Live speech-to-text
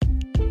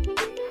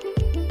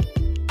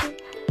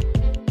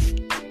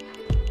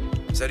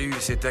Salut,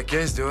 c'est ta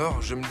caisse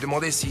dehors? Je me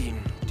demandais si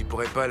tu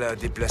pourrais pas la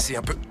déplacer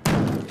un peu.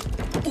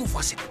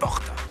 Ouvre cette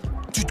porte.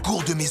 Tu te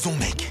cours de maison,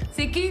 mec.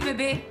 C'est qui,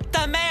 bébé?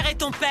 Ta mère et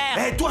ton père.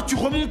 Eh, toi, tu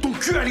remontes ton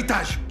cul à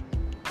l'étage.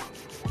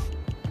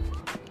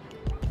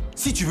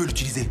 Si tu veux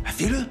l'utiliser,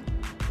 fais-le.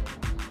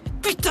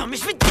 Putain, mais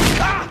je vais...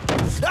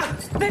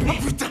 Bébé!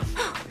 Oh, putain.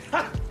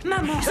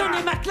 Maman! J'en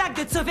ai ma claque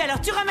de te sauver,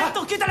 alors tu ramènes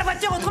ton cul dans la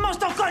voiture, autrement je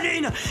t'en colle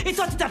une. Et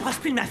toi, tu t'approches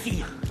plus de ma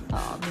fille. Oh,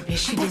 bébé, je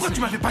suis Pourquoi désolée. tu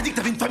m'avais pas dit que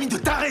t'avais une famille de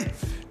tarés?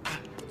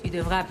 Tu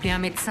devrais appeler un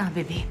médecin,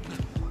 bébé.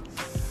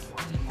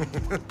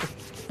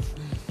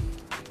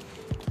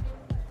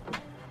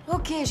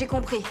 Ok, j'ai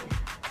compris.